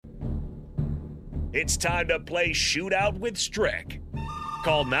It's time to play Shootout with Strick.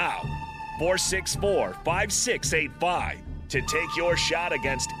 Call now, 464-5685, to take your shot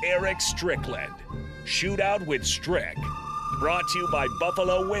against Eric Strickland. Shootout with Strick. Brought to you by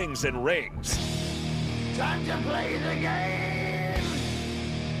Buffalo Wings and Rings. Time to play the game!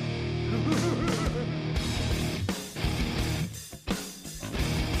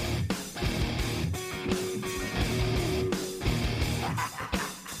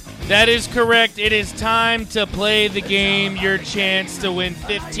 That is correct. It is time to play the game. Your chance to win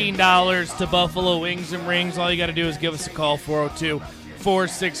 $15 to Buffalo Wings and Rings. All you got to do is give us a call,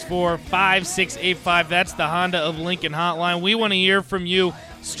 402-464-5685. That's the Honda of Lincoln hotline. We want to hear from you.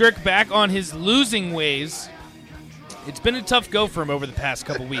 Strick back on his losing ways. It's been a tough go for him over the past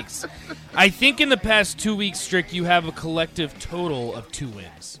couple weeks. I think in the past 2 weeks, Strick, you have a collective total of 2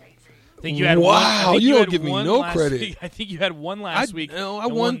 wins. I think you had wow, one, you don't give me no credit. Week. I think you had one last week. No, I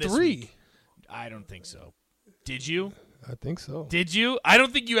won 3. I don't think so. Did you? I think so. Did you? I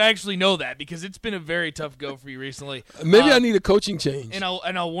don't think you actually know that because it's been a very tough go for you recently. Maybe I need a coaching change. And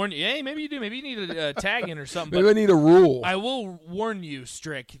I'll warn you. Hey, maybe you do. Maybe you need a tag in or something. Maybe I need a rule. I will warn you,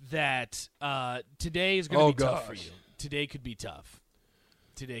 Strick, that today is going to be tough for you. Today could be tough.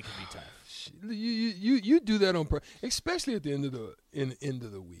 You do that on purpose, especially at the end of the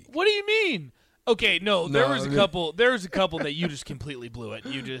week. What do you mean? Okay, no, there was a couple that you just completely blew it.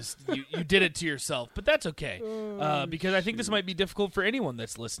 You did it to yourself, but that's okay because I think this might be difficult for anyone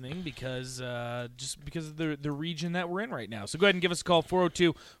that's listening because just because of the region that we're in right now. So go ahead and give us a call,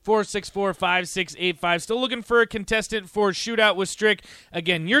 402-464-5685. Still looking for a contestant for Shootout with Strick.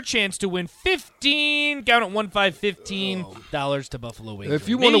 Again, your chance to win $15 to Buffalo Wings. If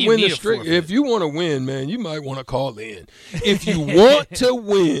you want to win the Strick, if you want to win, man, you might want to call in. If you want to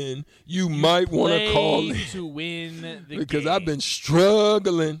win, you might want to call in to win the because game. I've been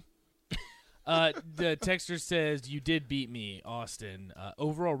struggling. The texter says you did beat me, Austin.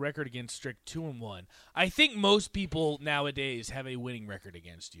 Overall record against Strick 2-1. I think most people nowadays have a winning record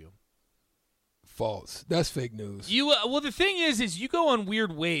against you. False. That's fake news. Well, the thing is you go on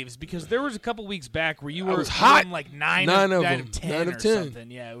weird waves because there was a couple weeks back where you were hot. Like 9 of 10 or 10.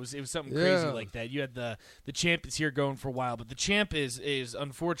 something. Yeah, it was something crazy like that. You had the champ is here going for a while, but the champ is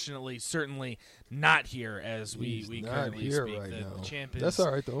unfortunately certainly not here as we currently speak. Right now. The champ That's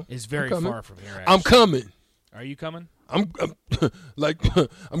all right though. Is very far from here. Actually. I'm coming. Are you coming? I'm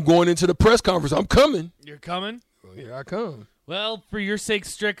I'm going into the press conference. I'm coming. You're coming? Well, here I come. Well, for your sake,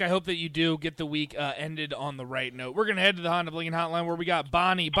 Strick, I hope that you do get the week ended on the right note. We're going to head to the Honda Lincoln hotline where we got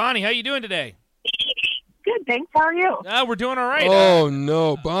Bonnie. Bonnie, how you doing today? Good, thanks. How are you? We're doing all right. Oh,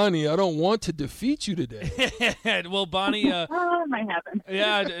 no, Bonnie, I don't want to defeat you today. Well, Bonnie. It might happen.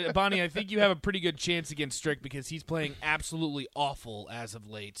 Yeah, Bonnie, I think you have a pretty good chance against Strick because he's playing absolutely awful as of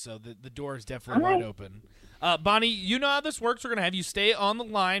late, so the door is definitely wide open. Bonnie, you know how this works. We're going to have you stay on the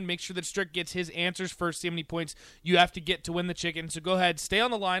line, make sure that Strick gets his answers first, see how many points you have to get to win the chicken. So go ahead, stay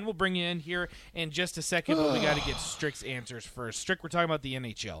on the line. We'll bring you in here in just a second, but we got to get Strick's answers first. Strick, we're talking about the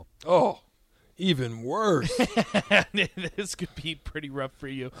NHL. Oh, even worse. This could be pretty rough for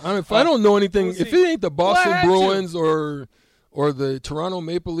you. I mean, if I don't know anything, if it ain't the Boston Bruins or the Toronto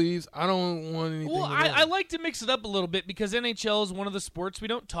Maple Leafs, I don't want anything. Well, I like to mix it up a little bit because NHL is one of the sports we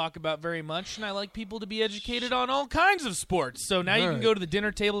don't talk about very much, and I like people to be educated on all kinds of sports. So now you can go to the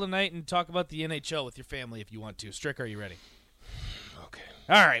dinner table tonight and talk about the NHL with your family if you want to. Strick, are you ready? Okay.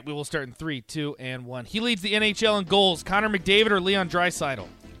 All right, we will start in 3, 2, and 1. He leads the NHL in goals. Connor McDavid or Leon Draisaitl?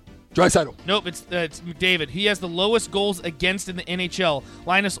 Draisaitl. Nope, it's McDavid. He has the lowest goals against in the NHL.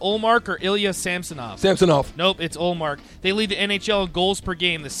 Linus Ullmark or Ilya Samsonov? Samsonov. Nope, it's Ullmark. They lead the NHL in goals per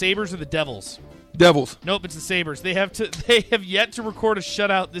game. The Sabres or the Devils? Devils. Nope, it's the Sabres. They have yet to record a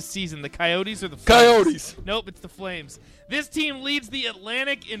shutout this season. The Coyotes or the Flames? Coyotes. Nope, it's the Flames. This team leads the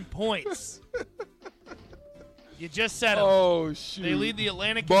Atlantic in points. You just said them. Oh, shoot. They lead the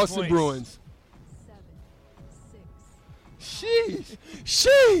Atlantic Boston in points. Bruins.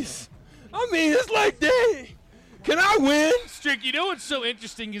 6. I mean, it's like, dang. Can I win? Strick, you know what's so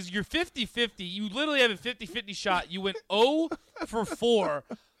interesting is you're 50-50. You literally have a 50-50 shot. You went 0 for 4.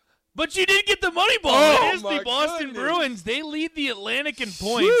 But you didn't get the money ball. It is the Boston Bruins. They lead the Atlantic in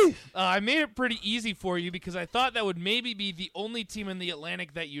points. I made it pretty easy for you because I thought that would maybe be the only team in the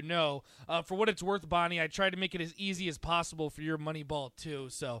Atlantic that you know. For what it's worth, Bonnie, I tried to make it as easy as possible for your money ball, too.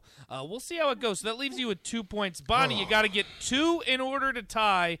 So we'll see how it goes. So that leaves you with 2 points. Bonnie, you got to get 2 in order to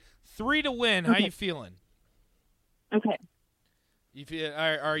tie, 3 to win. How you feeling? Okay.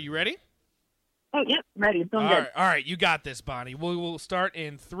 Are you ready? Oh, yep, ready. It's all good. All right, you got this, Bonnie. We'll start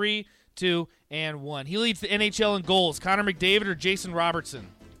in 3, 2, and 1. He leads the NHL in goals. Connor McDavid or Jason Robertson?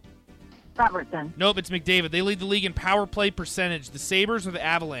 Robertson. Nope, it's McDavid. They lead the league in power play percentage. The Sabres or the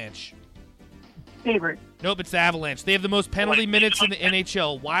Avalanche? Sabres. Nope, it's the Avalanche. They have the most penalty minutes in the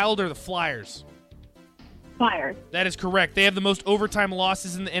NHL. Wild or the Flyers? Flyers. That is correct. They have the most overtime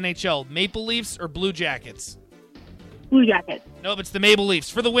losses in the NHL. Maple Leafs or Blue Jackets? Blue Jackets. Nope, it's the Maple Leafs.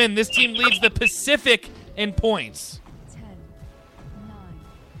 For the win, this team leads the Pacific in points. 10, 9,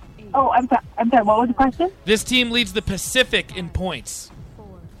 8, Oh, I'm sorry. What was the question? This team leads the Pacific in points. 4,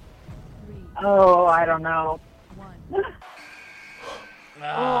 3, Oh, I don't know. 1.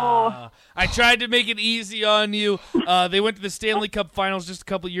 I tried to make it easy on you. They went to the Stanley Cup Finals just a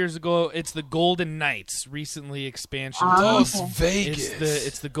couple years ago. It's the Golden Knights, recently expansion team. Las Vegas.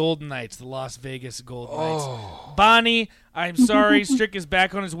 It's the Golden Knights, the Las Vegas Golden Knights. Bonnie, I'm sorry. Strick is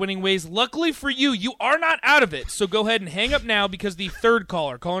back on his winning ways. Luckily for you, you are not out of it. So go ahead and hang up now because the third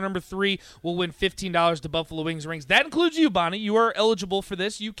caller number 3, will win $15 to Buffalo Wings rings. That includes you, Bonnie. You are eligible for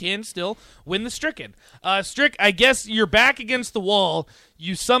this. You can still win the Stricken. Strick, I guess you're back against the wall.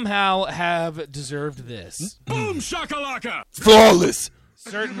 You somehow have deserved this. Boom shakalaka! Flawless.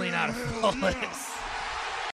 Certainly not a flawless.